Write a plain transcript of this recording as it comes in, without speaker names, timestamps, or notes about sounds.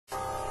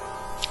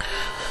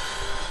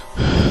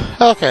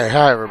Okay,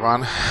 hi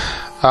everyone.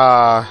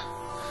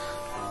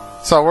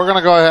 So we're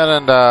gonna go ahead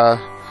and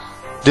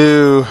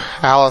do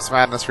Alice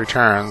Madness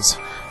Returns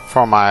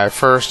for my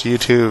first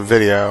YouTube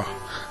video.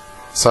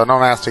 So no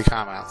nasty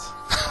comments.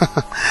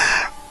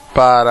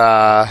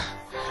 But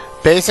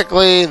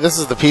basically, this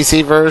is the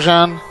PC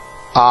version.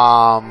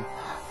 I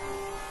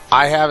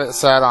have it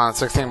set on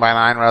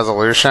 16:9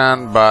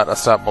 resolution, but a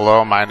step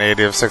below my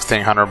native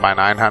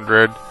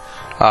 1600:900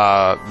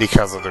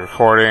 because of the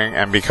recording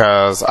and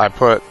because I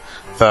put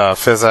the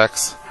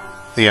physics,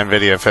 the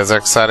NVIDIA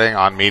physics setting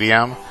on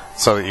medium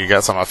so that you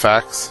get some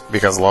effects,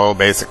 because low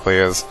basically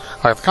is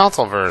like the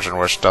console version,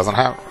 which doesn't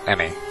have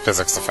any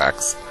physics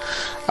effects.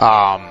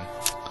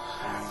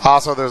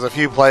 Also, there's a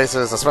few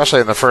places,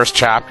 especially in the first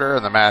chapter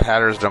in the Mad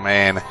Hatter's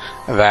domain,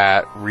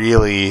 that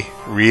really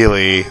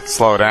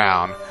slow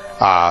down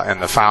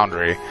in the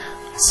Foundry.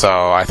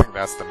 So I think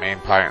that's the main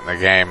part in the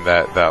game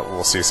that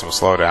we'll see some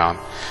slowdown.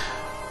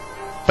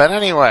 But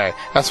anyway,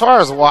 as far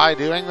as why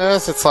doing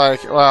this, it's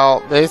like,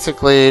 well,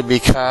 basically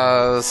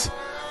because,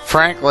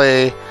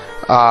 frankly,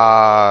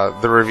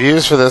 the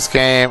reviews for this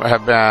game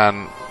have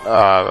been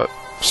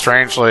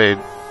strangely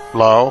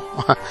low.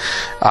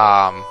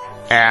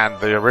 And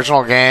the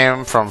original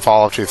game from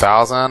fall of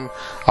 2000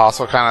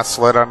 also kind of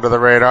slid under the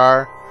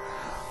radar.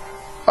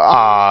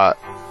 But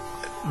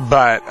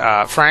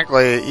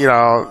frankly, you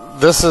know,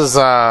 this is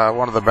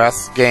one of the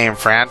best game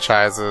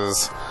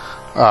franchises,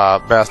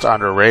 best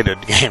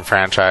underrated game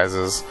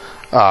franchises,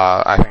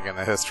 I think, in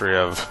the history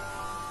of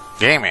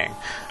gaming.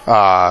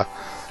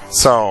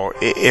 So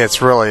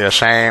it's really a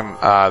shame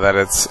that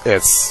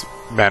it's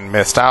been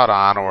missed out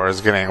on or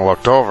is getting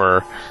looked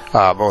over,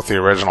 both the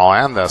original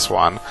and this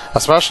one,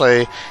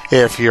 especially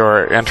if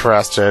you're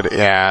interested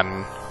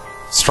in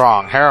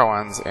strong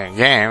heroines in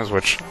games,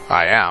 which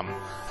I am,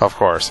 of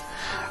course.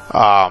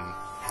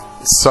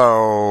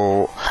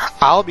 So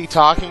I'll be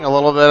talking a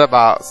little bit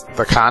about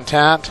the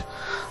content.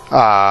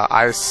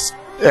 I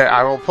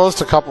will post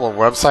a couple of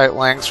website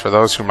links for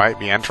those who might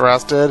be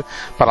interested,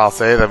 but I'll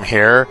say them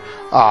here.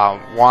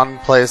 One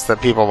place that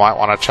people might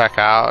want to check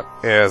out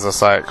is a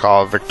site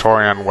called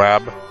Victorian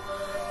Web.org.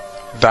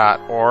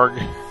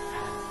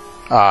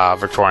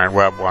 Victorian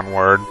Web, one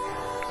word.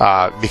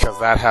 Because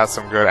that has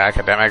some good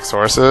academic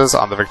sources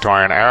on the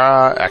Victorian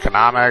era,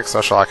 economics,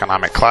 social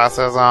economic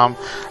classism,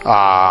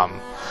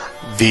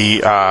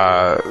 the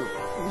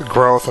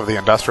growth of the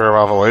Industrial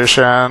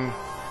Revolution,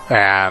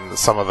 and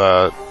some of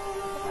the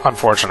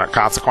unfortunate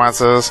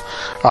consequences,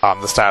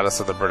 the status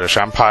of the British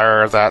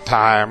Empire at that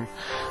time,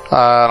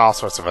 and all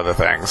sorts of other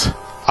things.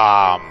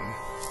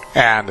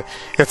 And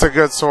it's a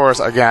good source,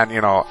 again, you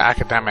know,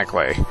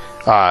 academically,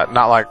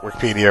 not like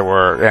Wikipedia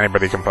where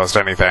anybody can post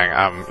anything.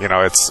 You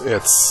know,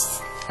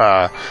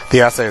 the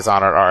essays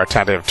on it are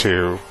attentive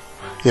to,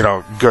 you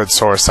know, good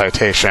source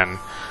citation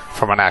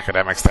from an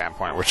academic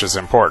standpoint, which is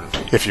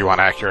important if you want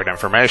accurate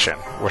information,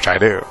 which I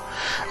do.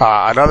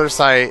 Another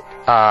site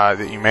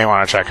that you may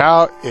want to check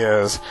out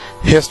is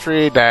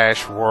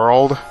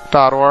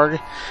history-world.org,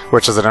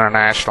 which is an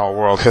international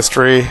world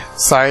history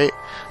site.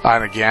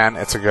 And again,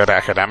 it's a good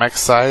academic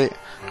site.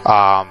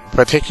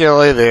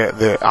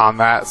 Particularly on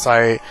that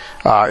site,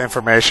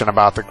 information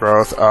about the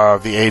growth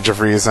of the Age of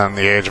Reason,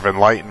 the Age of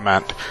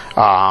Enlightenment,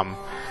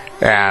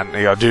 and,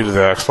 you know, due to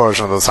the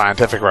explosion of the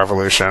scientific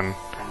revolution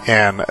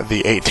in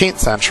the 18th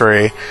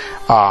century,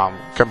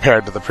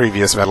 compared to the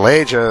previous Middle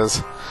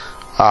Ages,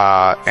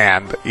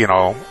 and, you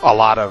know, a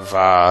lot of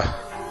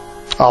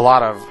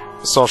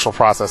social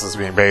processes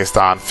being based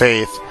on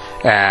faith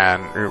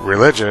and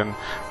religion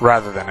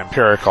rather than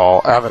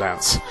empirical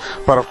evidence.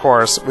 But of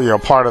course, you know,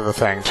 part of the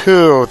thing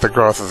too, the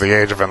growth of the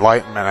Age of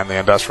Enlightenment and the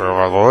Industrial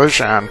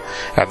Revolution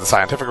and the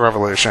Scientific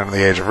Revolution and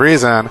the Age of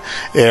Reason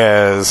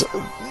is,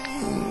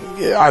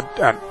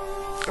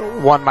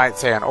 one might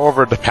say, an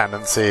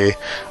over-dependency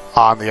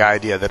on the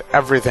idea that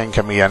everything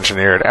can be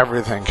engineered,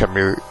 everything can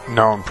be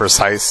known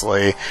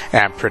precisely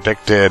and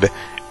predicted,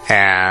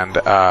 and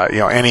you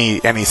know,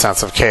 any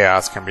sense of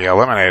chaos can be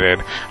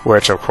eliminated,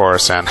 which of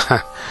course in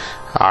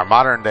our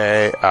modern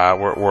day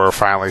we're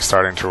finally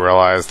starting to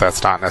realize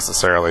that's not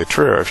necessarily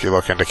true if you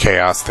look into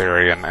chaos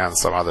theory and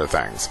some other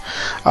things.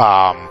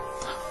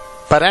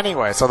 But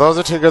anyway, so those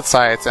are two good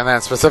sites, and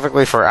then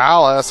specifically for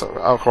Alice,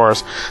 of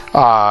course,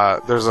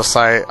 there's a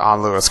site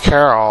on Lewis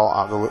Carroll,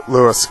 on the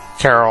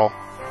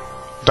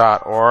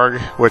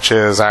lewiscarroll.org, which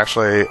is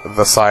actually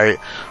the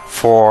site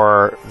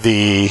for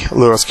the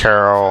Lewis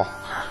Carroll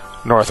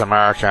North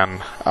American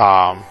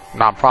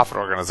nonprofit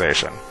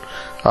organization,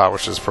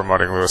 which is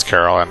promoting Lewis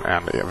Carroll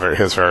and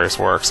his various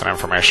works and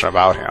information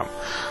about him.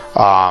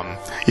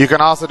 You can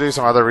also do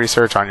some other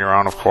research on your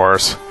own, of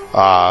course,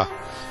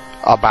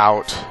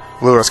 about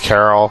Lewis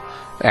Carroll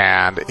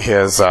and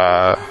his you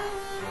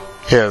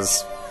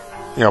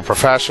know,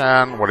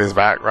 profession, what his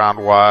background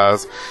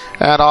was,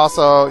 and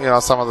also, you know,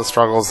 some of the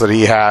struggles that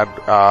he had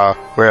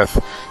with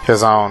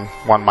his own,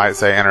 one might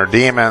say, inner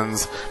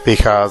demons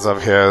because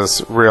of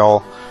his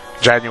real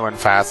genuine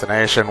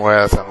fascination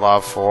with and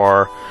love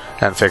for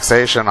and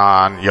fixation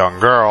on young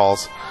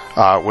girls,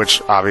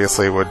 which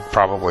obviously would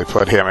probably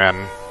put him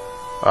in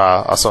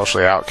a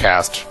socially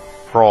outcast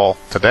role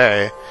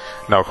today,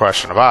 no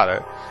question about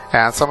it.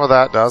 And some of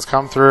that does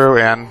come through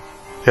in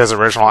his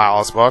original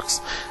Alice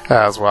books,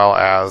 as well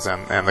as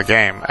in the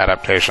game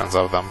adaptations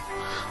of them.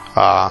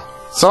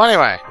 So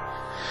anyway,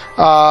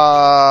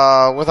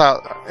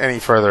 without any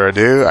further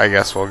ado, I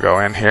guess we'll go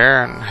in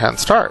here and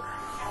start.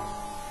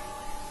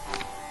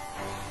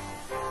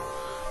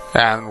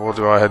 And we'll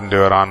go ahead and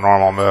do it on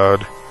normal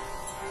mode.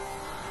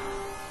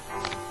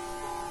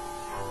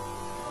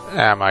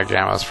 And my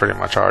gamma's pretty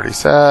much already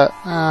set.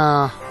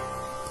 I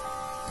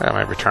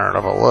maybe turn it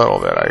up a little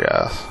bit, I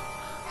guess.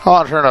 I don't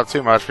want to turn it up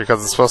too much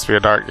because it's supposed to be a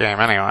dark game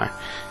anyway.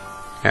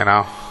 You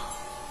know?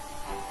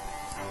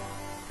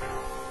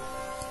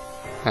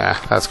 Yeah,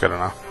 that's good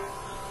enough.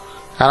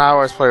 And I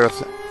always play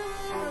with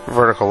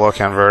vertical look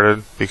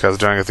inverted because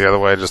doing it the other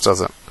way just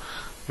doesn't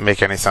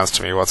make any sense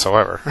to me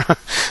whatsoever.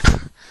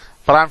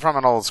 But I'm from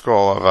an old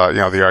school of,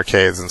 you know, the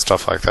arcades and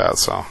stuff like that,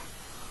 so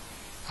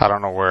I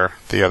don't know where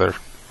the other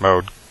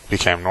mode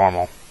became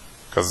normal,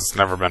 because it's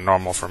never been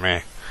normal for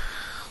me.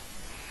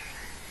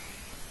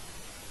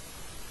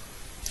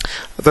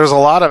 But there's a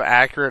lot of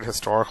accurate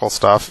historical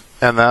stuff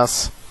in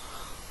this,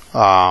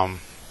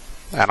 and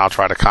I'll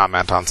try to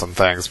comment on some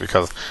things,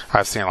 because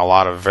I've seen a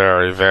lot of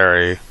very,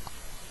 very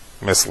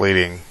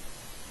misleading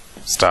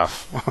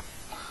stuff.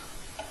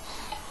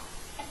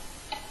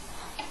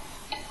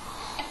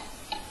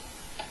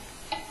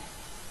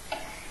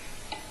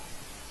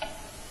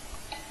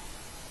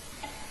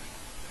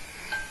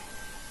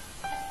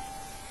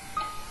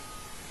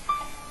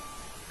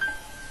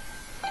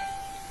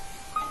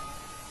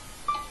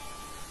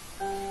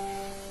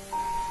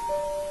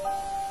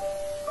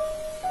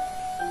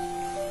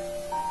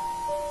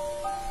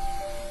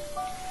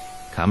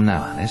 Come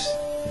now, Alice.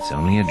 It's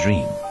only a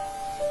dream.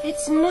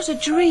 It's not a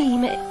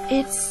dream.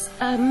 It's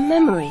a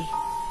memory.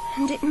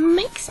 And it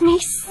makes me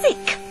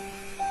sick.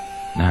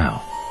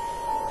 Now,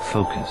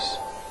 focus.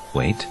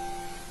 Wait.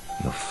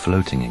 You're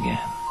floating again.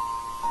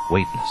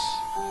 Weightless.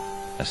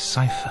 A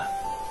cipher.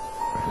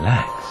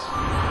 Relax.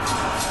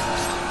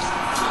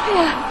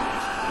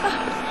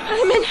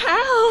 I'm in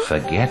hell.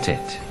 Forget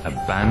it.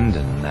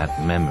 Abandon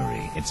that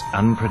memory. It's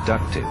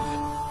unproductive.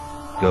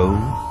 Go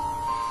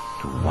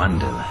to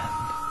Wonderland.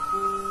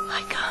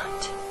 I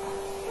can't.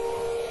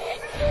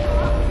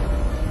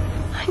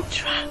 I'm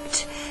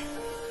trapped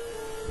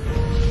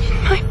in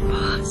my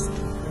past.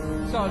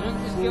 Sergeant,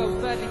 this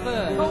girl's badly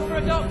burned. Call for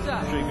a doctor.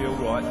 She'll be all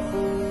right.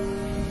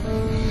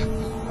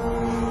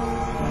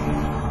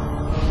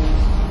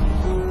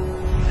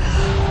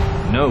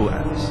 No,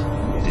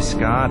 Alice.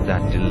 Discard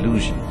that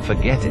delusion.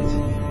 Forget it.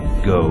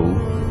 Go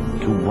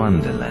to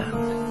Wonderland.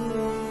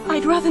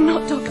 I'd rather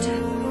not, Doctor.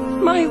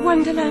 My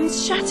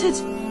Wonderland's shattered.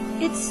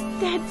 It's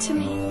dead to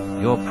me.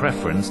 Your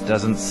preference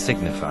doesn't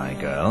signify,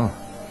 girl.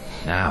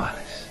 Now,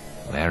 Alice,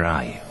 where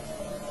are you?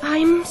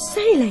 I'm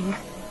sailing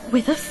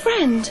with a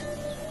friend.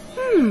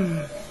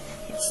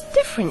 It's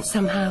different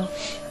somehow.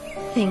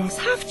 Things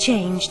have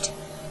changed.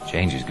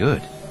 Change is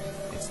good.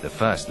 It's the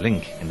first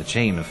link in the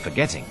chain of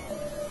forgetting.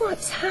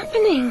 What's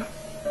happening?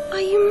 Are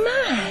you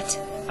mad?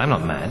 I'm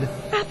not mad.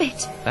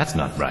 Rabbit, That's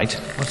not right.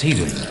 What's he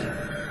doing?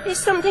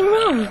 is something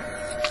wrong?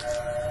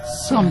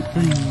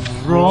 Something's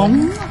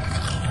wrong?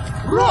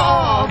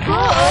 No,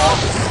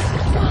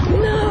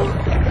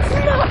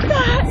 not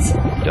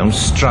that! Don't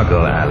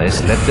struggle,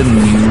 Alice. Let the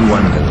new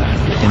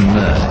Wonderland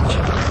emerge.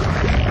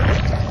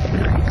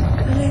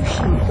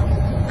 Pollution.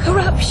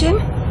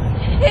 Corruption.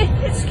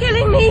 It's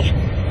killing me.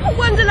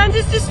 Wonderland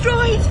is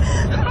destroyed.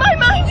 My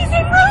mind is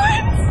in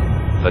ruins.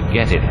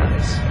 Forget it,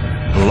 Alice.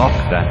 Block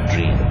that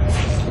dream.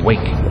 Wake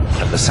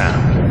at the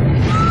sound.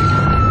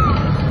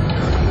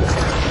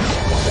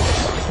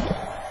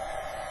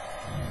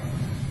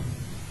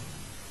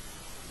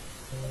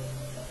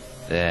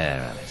 There,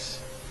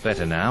 Alice.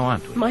 Better now,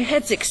 aren't we? My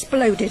head's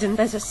exploded and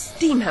there's a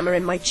steam hammer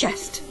in my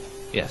chest.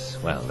 Yes,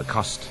 well, the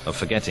cost of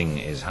forgetting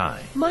is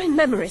high. My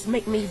memories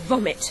make me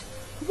vomit.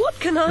 What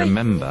can I...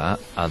 Remember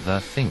other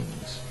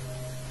things.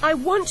 I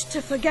want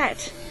to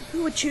forget.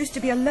 Who would choose to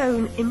be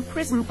alone,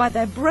 imprisoned by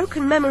their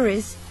broken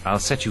memories? I'll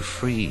set you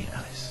free,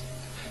 Alice.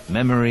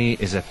 Memory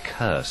is a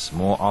curse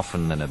more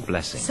often than a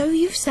blessing. So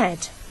you've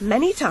said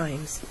many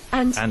times,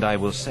 and... And I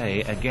will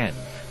say again,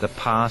 the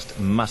past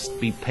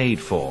must be paid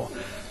for.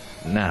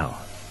 Now,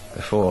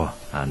 before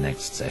our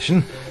next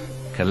session,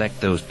 collect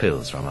those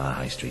pills from our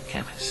high street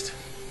chemist.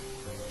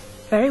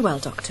 Very well,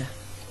 Doctor.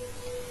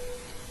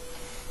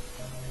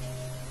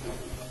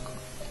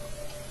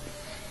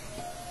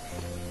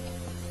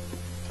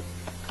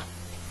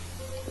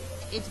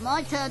 It's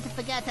my turn to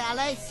forget,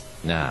 Alice.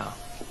 Now,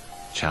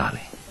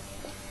 Charlie,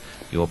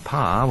 your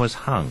pa was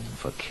hung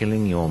for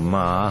killing your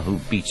ma who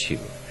beat you.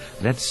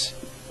 Let's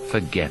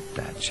forget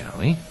that, shall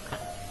we?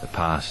 The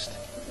past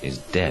is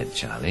dead,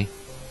 Charlie.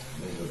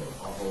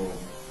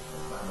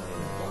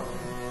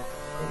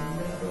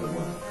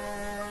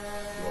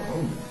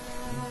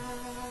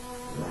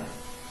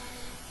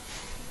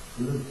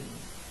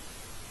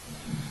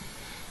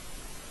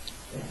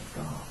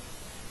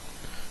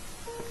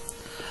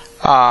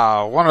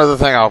 One other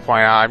thing I'll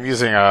point out, I'm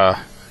using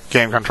a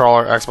game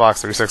controller,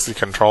 Xbox 360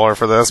 controller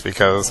for this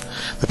because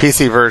the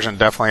PC version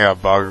definitely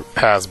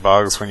has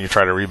bugs when you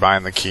try to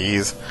rebind the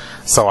keys,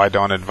 so I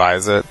don't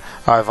advise it.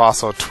 I've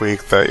also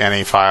tweaked the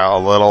NE file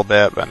a little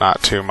bit, but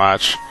not too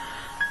much.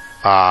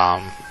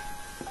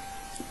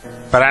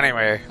 But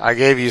anyway, I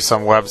gave you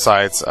some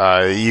websites.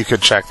 You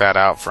could check that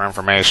out for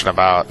information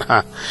about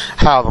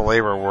how the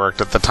labor worked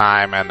at the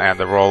time and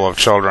the role of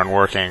children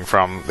working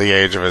from the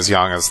age of as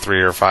young as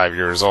 3 or 5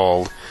 years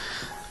old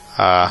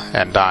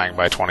and dying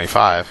by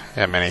 25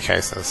 in many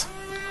cases.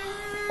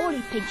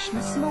 Ollie pinched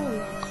my small.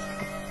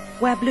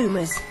 We're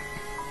bloomers.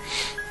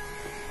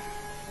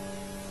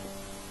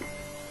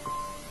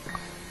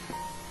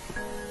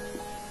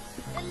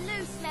 The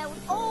loo smelled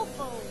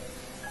awful.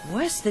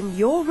 Worse than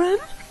your room?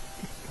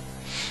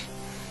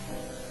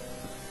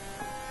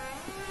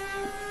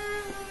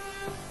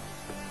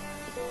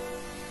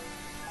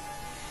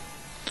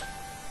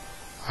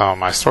 Oh,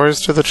 my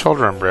stories to the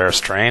children bear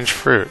strange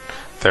fruit.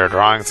 Their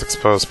drawings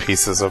expose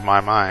pieces of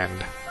my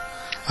mind.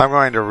 I'm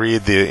going to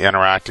read the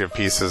interactive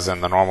pieces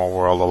in the normal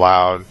world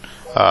aloud,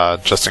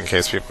 just in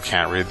case people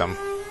can't read them,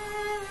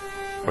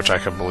 which I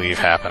could believe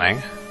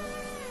happening.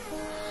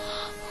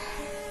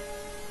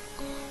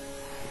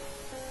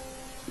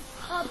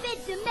 Our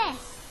bed's a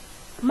mess.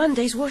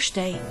 Monday's wash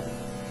day.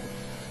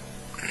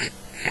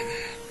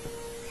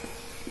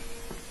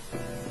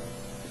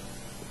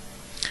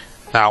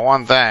 Now,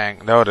 one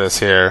thing, notice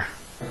here,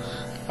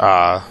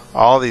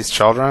 all these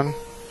children,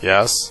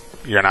 yes,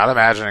 you're not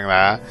imagining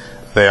that,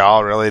 they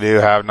all really do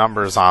have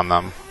numbers on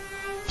them,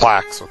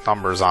 plaques with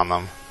numbers on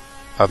them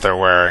that they're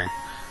wearing.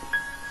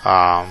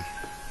 Of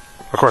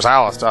course,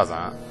 Alice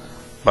doesn't,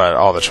 but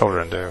all the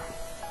children do.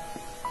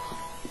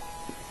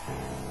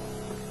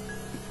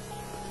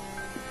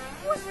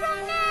 What's wrong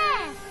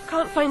there?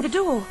 Can't find the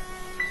door.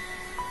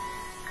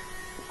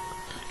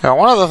 Now,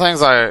 one of the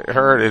things I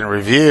heard in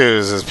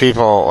reviews is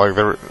people, like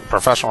the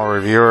professional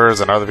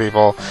reviewers and other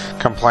people,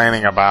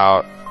 complaining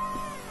about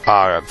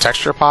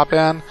texture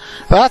pop-in.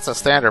 That's a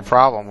standard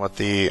problem with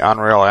the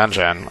Unreal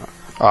Engine.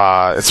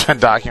 It's been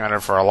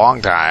documented for a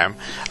long time.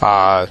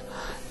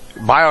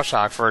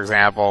 BioShock, for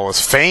example, was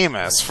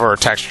famous for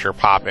texture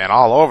pop-in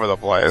all over the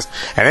place,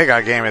 and it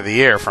got Game of the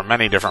Year from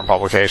many different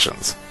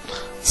publications.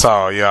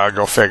 So, yeah,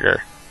 go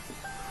figure.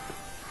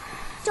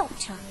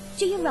 Doctor,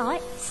 do you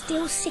right?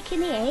 Still sick in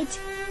the head?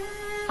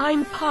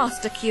 I'm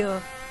past a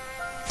cure.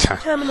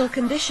 Terminal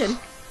condition.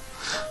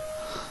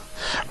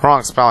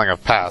 Wrong spelling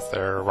of past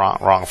there,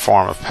 wrong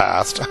form of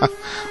past.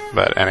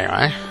 But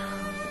anyway.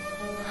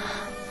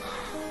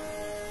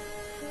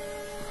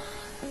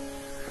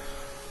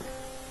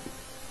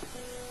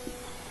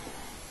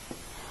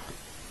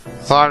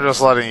 So I'm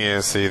just letting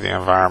you see the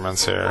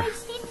environments here.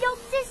 Roasting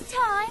dogs this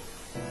time?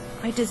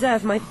 I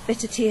deserve my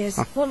bitter tears.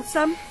 Want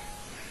some?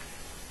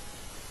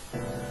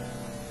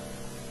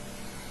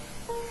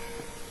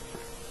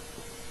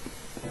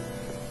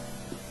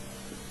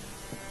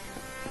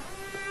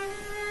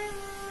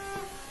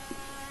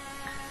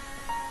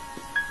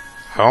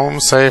 Home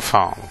safe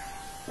home.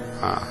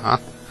 Uh-huh.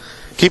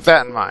 Keep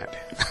that in mind.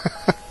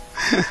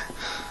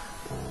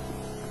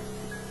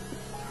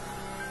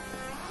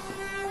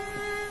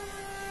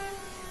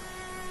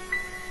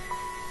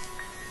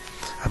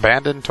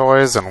 Abandoned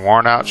toys and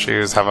worn-out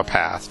shoes have a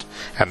past,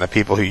 and the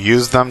people who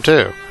used them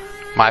too.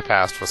 My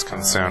past was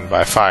consumed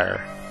by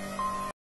fire.